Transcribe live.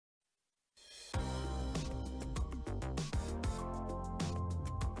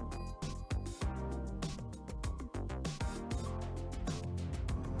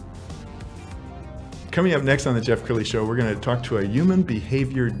Coming up next on the Jeff Crilley Show, we're going to talk to a human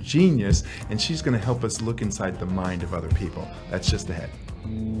behavior genius, and she's going to help us look inside the mind of other people. That's just ahead.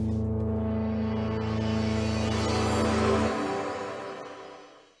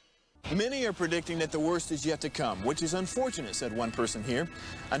 Many are predicting that the worst is yet to come, which is unfortunate, said one person here.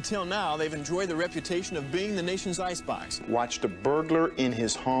 Until now, they've enjoyed the reputation of being the nation's icebox. Watched a burglar in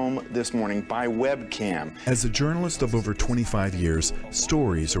his home this morning by webcam. As a journalist of over 25 years,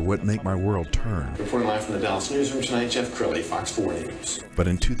 stories are what make my world turn. Reporting live from the Dallas newsroom tonight, Jeff Crilley, Fox 4 News. But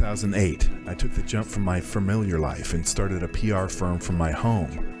in 2008, I took the jump from my familiar life and started a PR firm from my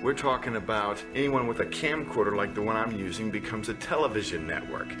home. We're talking about anyone with a camcorder like the one I'm using becomes a television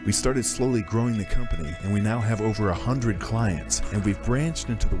network. We started slowly growing the company, and we now have over 100 clients, and we've branched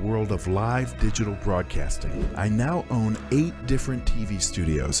into the world of live digital broadcasting. I now own 8 different TV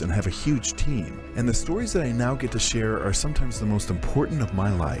studios and have a huge team, and the stories that I now get to share are sometimes the most important of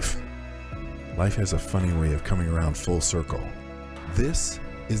my life. Life has a funny way of coming around full circle. This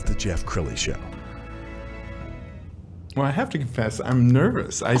is the Jeff Crilley Show. Well, I have to confess, I'm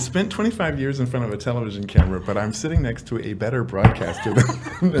nervous. I spent 25 years in front of a television camera, but I'm sitting next to a better broadcaster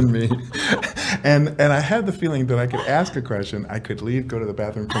than me. And I had the feeling that I could ask a question, I could leave, go to the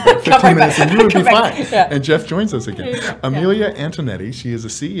bathroom, come back 15 minutes, and you would be fine. Yeah. And Jeff joins us again. Amilya Antonetti, she is a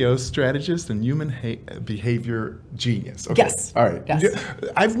CEO, strategist, and human behavior genius. Okay. Yes. All right. Yes.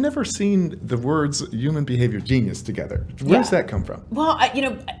 I've never seen the words human behavior genius together. Where does that come from? Well,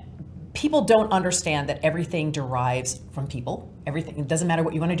 people don't understand that everything derives from people. Everything, it doesn't matter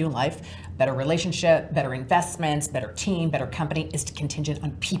what you want to do in life, better relationship, better investments, better team, better company is contingent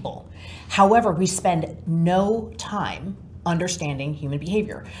on people. However, we spend no time understanding human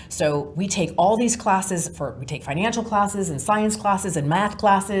behavior. So we take all these classes we take financial classes and science classes and math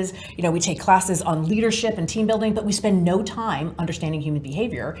classes, we take classes on leadership and team building, but we spend no time understanding human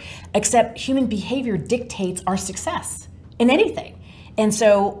behavior, except human behavior dictates our success in anything. And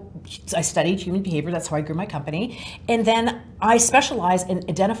so I studied human behavior, that's how I grew my company. And then I specialize in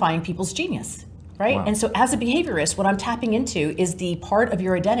identifying people's genius, right? Wow. And so as a behaviorist, what I'm tapping into is the part of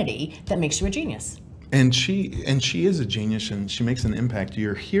your identity that makes you a genius. And she is a genius, and she makes an impact.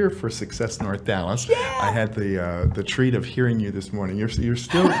 You're here for Success North Dallas. Yeah. I had the treat of hearing you this morning. You're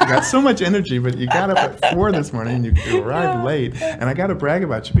still got so much energy, but you got up at 4 this morning and you arrived late. And I got to brag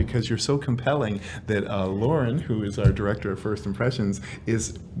about you because you're so compelling that Lauren, who is our director of First Impressions,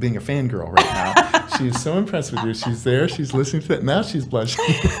 is being a fangirl right now. She's so impressed with you. She's there. She's listening to it. Now she's blushing.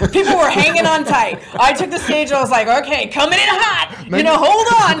 People were hanging on tight. I took the stage. I was like, okay, coming in hot. Now, hold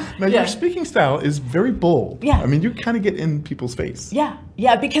on. Now your speaking style is very bold. Yeah. I mean, you kind of get in people's face. Yeah,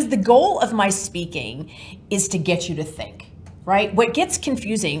 because the goal of my speaking is to get you to think, right? What gets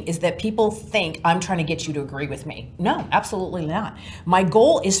confusing is that people think I'm trying to get you to agree with me. No, absolutely not. My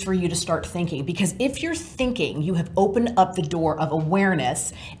goal is for you to start thinking, because if you're thinking, you have opened up the door of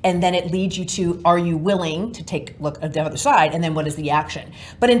awareness, and then it leads you to, are you willing to take a look at the other side, and then what is the action?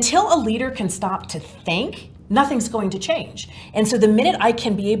 But until a leader can stop to think, nothing's going to change. And so the minute I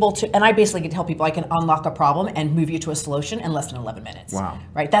can be able to, and I basically can tell people I can unlock a problem and move you to a solution in less than 11 minutes. Wow.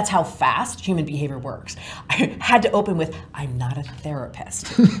 Right? That's how fast human behavior works. I had to open with, I'm not a therapist.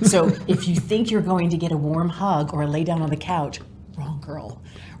 So if you think you're going to get a warm hug or lay down on the couch, wrong girl,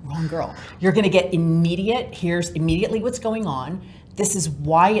 wrong girl. You're gonna get here's immediately what's going on. This is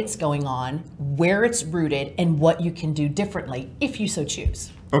why it's going on, where it's rooted, and what you can do differently if you so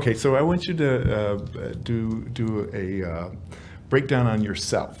choose. Okay, so I want you to do a breakdown on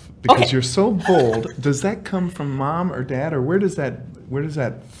yourself, because you're so bold. Does that come from mom or dad, or where does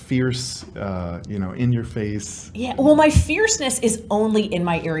that fierce, in your face? Yeah, well, my fierceness is only in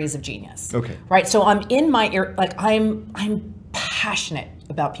my areas of genius. Okay. Right, so I'm in my I'm passionate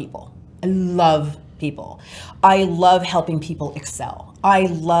about people. I love people. I love helping people excel. I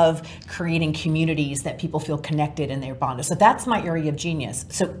love creating communities that people feel connected and they're bonded. So that's my area of genius.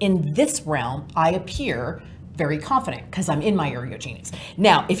 So in this realm, I appear very confident because I'm in my area of genius.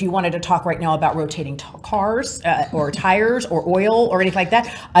 Now, if you wanted to talk right now about rotating cars or tires or oil or anything like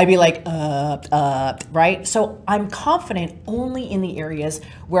that, I'd be like, right? So I'm confident only in the areas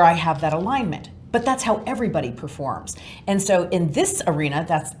where I have that alignment. But that's how everybody performs. And so in this arena,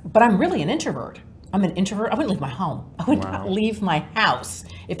 but I'm really an introvert. I'm an introvert. I wouldn't leave my home. I would not leave my house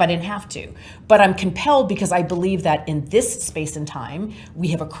if I didn't have to. But I'm compelled because I believe that in this space and time, we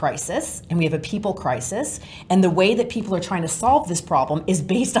have a crisis and we have a people crisis. And the way that people are trying to solve this problem is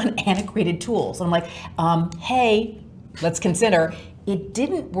based on antiquated tools. And I'm like, hey, let's consider it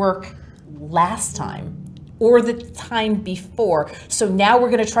didn't work last time or the time before. So now we're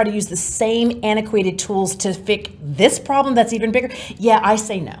gonna try to use the same antiquated tools to fix this problem that's even bigger. Yeah, I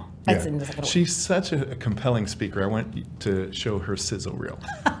say no. That's in the second She's such a compelling speaker. I want to show her sizzle reel.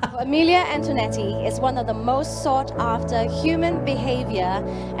 Amilya Antonetti is one of the most sought after human behavior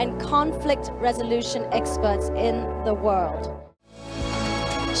and conflict resolution experts in the world.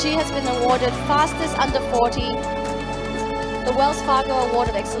 She has been awarded Fastest Under 40, the Wells Fargo Award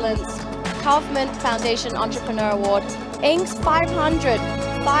of Excellence, Kaufman Foundation Entrepreneur Award, Inc.'s 500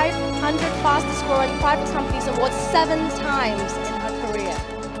 Fastest Growing Private Companies Award 7 times in her career.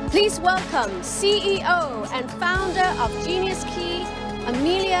 Please welcome CEO and founder of Genius Key,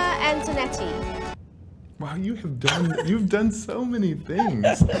 Amilya Antonetti. Wow, you've done so many things.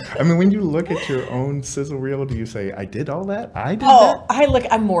 I mean, when you look at your own sizzle reel, do you say, I did all that? I did that?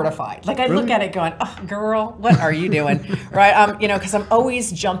 I'm mortified. Like I look at it going, oh, girl, what are you doing? Right? You know, because I'm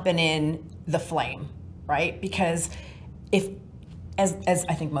always jumping in the flame, right? Because as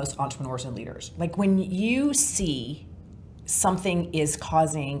I think most entrepreneurs and leaders, like when you see something is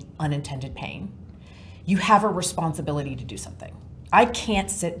causing unintended pain, you have a responsibility to do something. I can't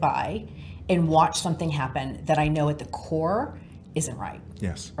sit by and watch something happen that I know at the core isn't right.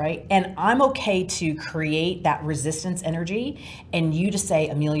 Yes. Right? And I'm okay to create that resistance energy and you to say,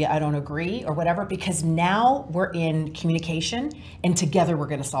 Amilya, I don't agree or whatever, because now we're in communication and together we're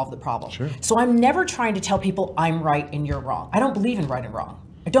going to solve the problem. Sure. So I'm never trying to tell people I'm right and you're wrong. I don't believe in right and wrong.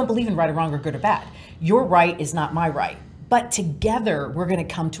 I don't believe in right and wrong or good or bad. Your right is not my right. But together we're going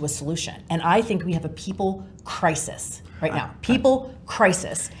to come to a solution. And I think we have a people crisis right now. People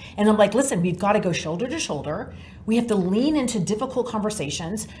crisis. And I'm like, listen, we've got to go shoulder to shoulder. We have to lean into difficult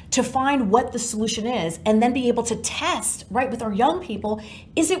conversations to find what the solution is and then be able to test, right, with our young people,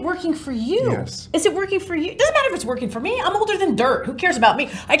 is it working for you? Yes. Is it working for you? It doesn't matter if it's working for me. I'm older than dirt. Who cares about me?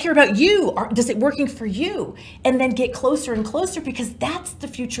 I care about you. Does it working for you? And then get closer and closer because that's the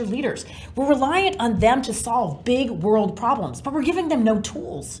future leaders. We're reliant on them to solve big world problems, but we're giving them no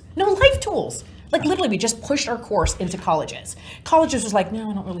tools, no life tools. Like literally, we just pushed our course into colleges. Colleges was like, no,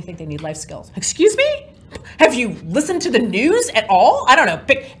 I don't really think they need life skills. Excuse me? Have you listened to the news at all? I don't know,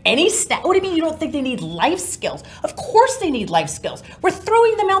 pick any stat. What do you mean you don't think they need life skills? Of course they need life skills. We're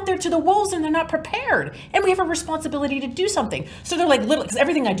throwing them out there to the wolves and they're not prepared. And we have a responsibility to do something. So they're like, literally, because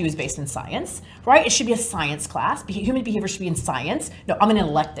everything I do is based in science, right? It should be a science class. Human behavior should be in science. No, I'm an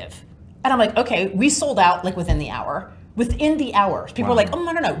elective. And I'm like, okay, we sold out like within the hour. Within the hours, people are like, oh,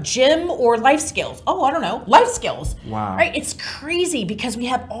 I don't know, gym or life skills. Oh, I don't know, life skills. Wow. Right? It's crazy because we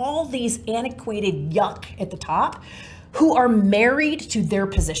have all these antiquated yuck at the top who are married to their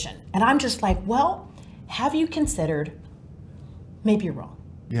position. And I'm just like, well, have you considered maybe you're wrong?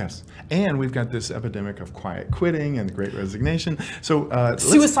 Yes. And we've got this epidemic of quiet quitting and the great resignation. So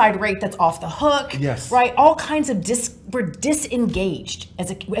suicide rate that's off the hook. Yes. Right? All kinds of we're disengaged as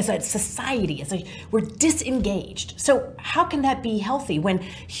a society. We're disengaged. So how can that be healthy when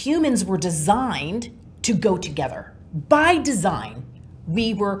humans were designed to go together? By design,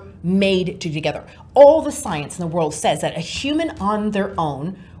 we were made to together. All the science in the world says that a human on their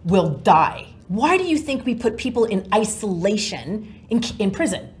own will die. Why do you think we put people in isolation in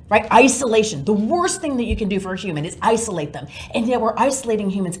prison, right? Isolation. The worst thing that you can do for a human is isolate them. And yet we're isolating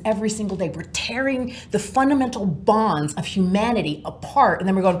humans every single day. We're tearing the fundamental bonds of humanity apart. And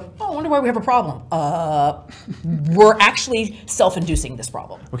then we're going, oh, I wonder why we have a problem. We're actually self-inducing this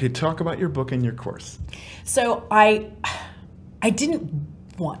problem. Okay, talk about your book and your course. So I didn't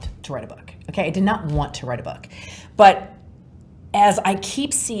want to write a book. Okay, I did not want to write a book. But as I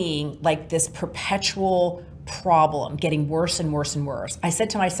keep seeing like this perpetual problem getting worse and worse and worse, I said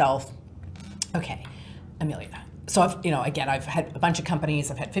to myself, okay, Amilya. So I've had a bunch of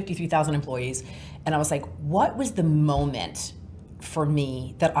companies, I've had 53,000 employees, and I was like, what was the moment for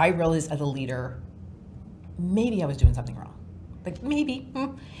me that I realized as a leader, maybe I was doing something wrong? Like maybe.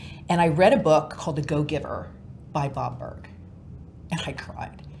 And I read a book called The Go-Giver by Bob Burg, and I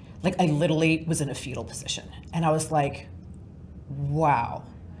cried. Like I literally was in a fetal position. And I was like, wow,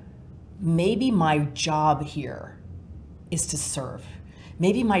 maybe my job here is to serve.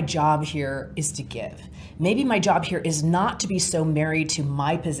 Maybe my job here is to give. Maybe my job here is not to be so married to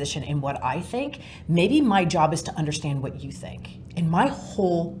my position and what I think. Maybe my job is to understand what you think. And my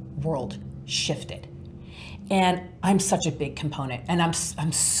whole world shifted. And I'm such a big component, and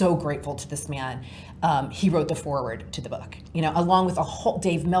I'm so grateful to this man. He wrote the foreword to the book, along with a whole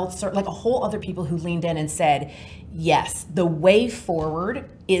Dave Meltzer, like a whole other people who leaned in and said, yes, the way forward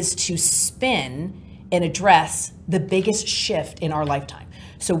is to spin and address the biggest shift in our lifetime.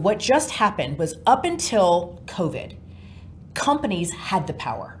 So what just happened was up until COVID, companies had the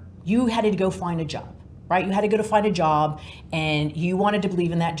power. You had to go find a job. Right? You had to go to find a job and you wanted to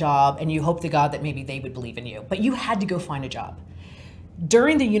believe in that job and you hoped to God that maybe they would believe in you, but you had to go find a job.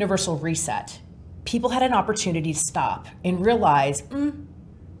 During the universal reset, people had an opportunity to stop and realize,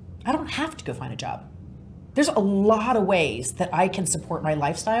 I don't have to go find a job. There's a lot of ways that I can support my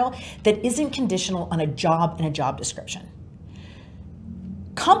lifestyle that isn't conditional on a job and a job description.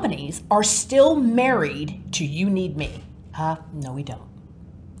 Companies are still married to you need me. No, we don't.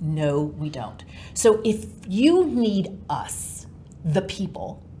 No, we don't. So if you need us, the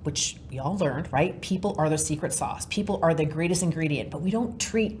people, which we all learned, right? People are the secret sauce. People are the greatest ingredient, but we don't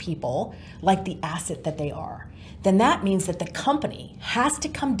treat people like the asset that they are. Then that means that the company has to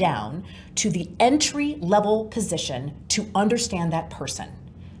come down to the entry level position to understand that person.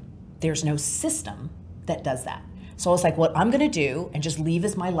 There's no system that does that. So it's like, what I'm gonna do, and just leave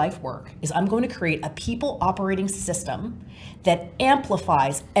as my life work, is I'm going to create a people operating system that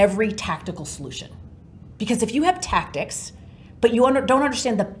amplifies every tactical solution. Because if you have tactics, but you don't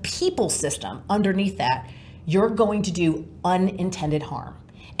understand the people system underneath that, you're going to do unintended harm.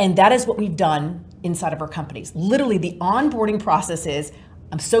 And that is what we've done inside of our companies. Literally, the onboarding process is,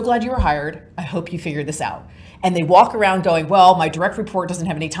 I'm so glad you were hired. I hope you figured this out. And they walk around going, well, my direct report doesn't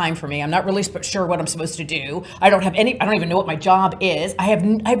have any time for me. I'm not really sure what I'm supposed to do. I don't even know what my job is. I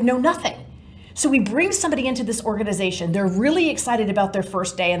know nothing. So we bring somebody into this organization. They're really excited about their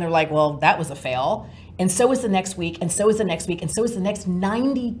first day, and they're like, well, that was a fail. And so is the next week, and so is the next week, and so is the next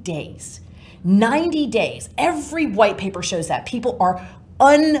 90 days. 90 days. Every white paper shows that. People are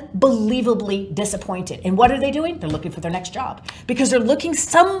unbelievably disappointed. And what are they doing? They're looking for their next job because they're looking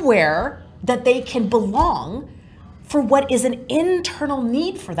somewhere that they can belong for what is an internal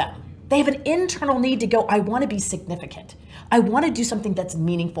need for them. They have an internal need to go, I want to be significant. I want to do something that's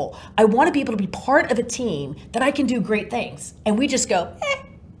meaningful. I want to be able to be part of a team that I can do great things. And we just go,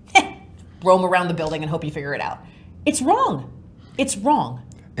 roam around the building and hope you figure it out. It's wrong. It's wrong.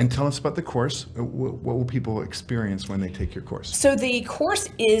 And tell us about the course. What will people experience when they take your course? So the course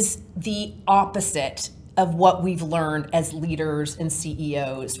is the opposite of what we've learned as leaders and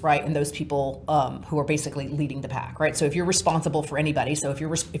CEOs, right? And those people who are basically leading the pack, right? So if you're responsible for anybody, so if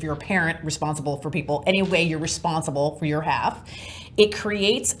you're a parent responsible for people, any way you're responsible for your half, it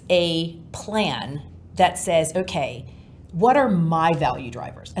creates a plan that says, okay, what are my value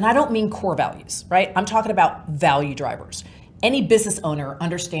drivers? And I don't mean core values, right? I'm talking about value drivers. Any business owner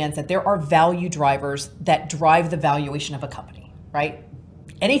understands that there are value drivers that drive the valuation of a company, right?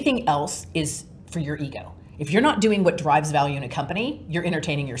 Anything else is for your ego. If you're not doing what drives value in a company, you're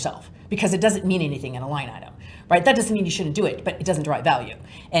entertaining yourself because it doesn't mean anything in a line item, right? That doesn't mean you shouldn't do it, but it doesn't drive value.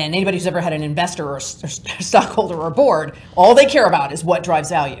 And anybody who's ever had an investor or stockholder or board, all they care about is what drives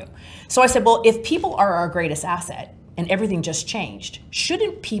value. So I said, well, if people are our greatest asset and everything just changed,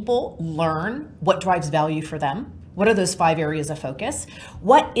 shouldn't people learn what drives value for them? What are those 5 areas of focus?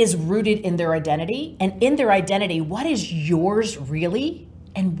 What is rooted in their identity? And in their identity, what is yours really?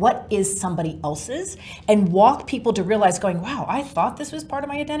 And what is somebody else's? And walk people to realize going, wow, I thought this was part of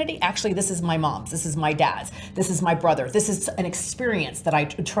my identity. Actually, this is my mom's, this is my dad's, this is my brother. This is an experience a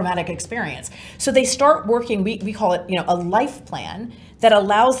traumatic experience. So they start working, we call it, a life plan that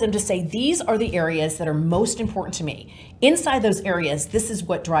allows them to say, these are the areas that are most important to me. Inside those areas, this is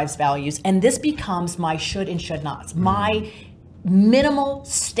what drives values. And this becomes my should and should nots, my minimal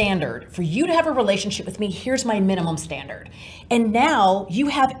standard. For you to have a relationship with me, here's my minimum standard. And now you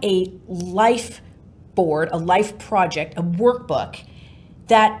have a life board, a life project, a workbook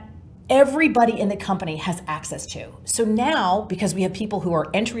that everybody in the company has access to. So now, because we have people who are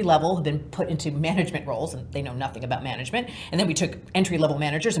entry level, have been put into management roles and they know nothing about management, and then we took entry level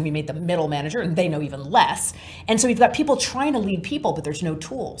managers and we made them middle manager and they know even less. And so we've got people trying to lead people, but there's no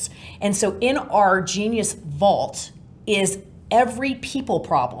tools. And so in our Genius Vault is every people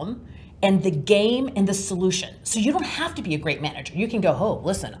problem and the game and the solution. So you don't have to be a great manager. You can go, oh,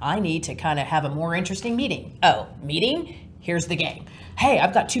 listen, I need to kind of have a more interesting meeting. Oh, meeting? Here's the game. Hey,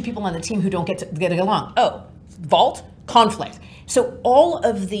 I've got 2 people on the team who don't get along. Oh, vault, conflict. So all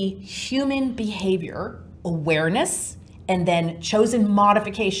of the human behavior awareness and then chosen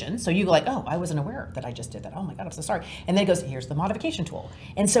modification. So you go like, oh, I wasn't aware that I just did that. Oh my God, I'm so sorry. And then it goes, here's the modification tool.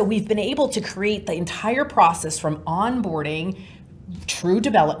 And so we've been able to create the entire process from onboarding, true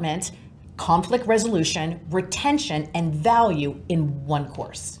development, conflict resolution, retention, and value in one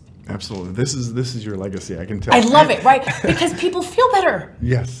course. Absolutely. This is your legacy. I can tell. I love it, right? Because people feel better.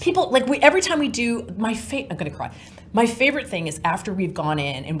 Yes. People, every time we do, I'm going to cry. My favorite thing is after we've gone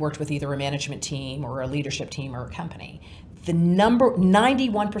in and worked with either a management team or a leadership team or a company,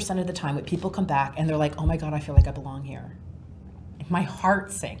 91% of the time when people come back and they're like, oh my God, I feel like I belong here. My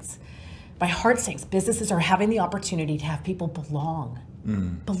heart sinks. My heart sinks. Businesses are having the opportunity to have people belong.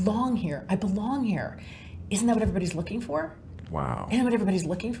 Belong here. I belong here. Isn't that what everybody's looking for? Wow. You know what everybody's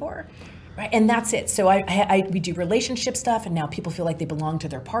looking for? Right? And that's it. So we do relationship stuff, and now people feel like they belong to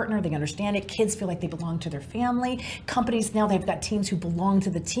their partner. They understand it. Kids feel like they belong to their family. Companies now, they've got teams who belong to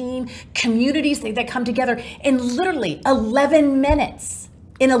the team. Communities that come together. In literally 11 minutes,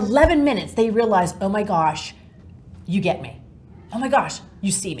 they realize, oh my gosh, you get me. Oh my gosh,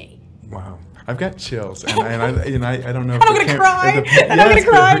 you see me. Wow. I've got chills, and I don't know if I'm going to cry.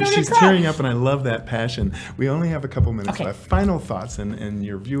 She's tearing up, and I love that passion. We only have a couple minutes left. Final thoughts, and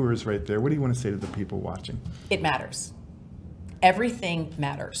your viewers right there. What do you want to say to the people watching? It matters. Everything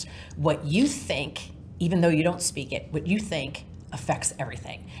matters. What you think, even though you don't speak it, what you think affects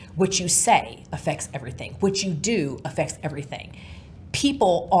everything. What you say affects everything. What you do affects everything.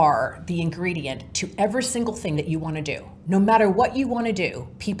 People are the ingredient to every single thing that you want to do. No matter what you want to do,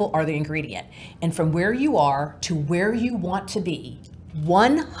 people are the ingredient. And from where you are to where you want to be,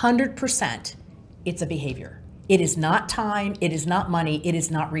 100%, it's a behavior. It is not time, it is not money, it is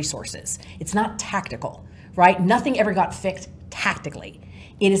not resources. It's not tactical, right? Nothing ever got fixed tactically.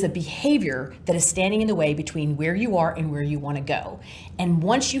 It is a behavior that is standing in the way between where you are and where you want to go. And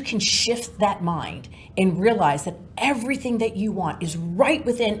once you can shift that mind and realize that everything that you want is right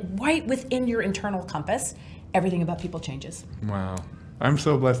within your internal compass, everything about people changes. Wow. I'm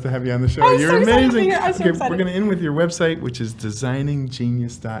so blessed to have you on the show. You're amazing. We're going to end with your website, which is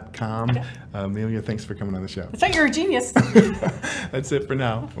designinggenius.com. Amilya, thanks for coming on the show. I thought you were a genius. That's it for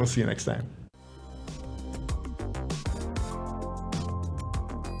now. We'll see you next time.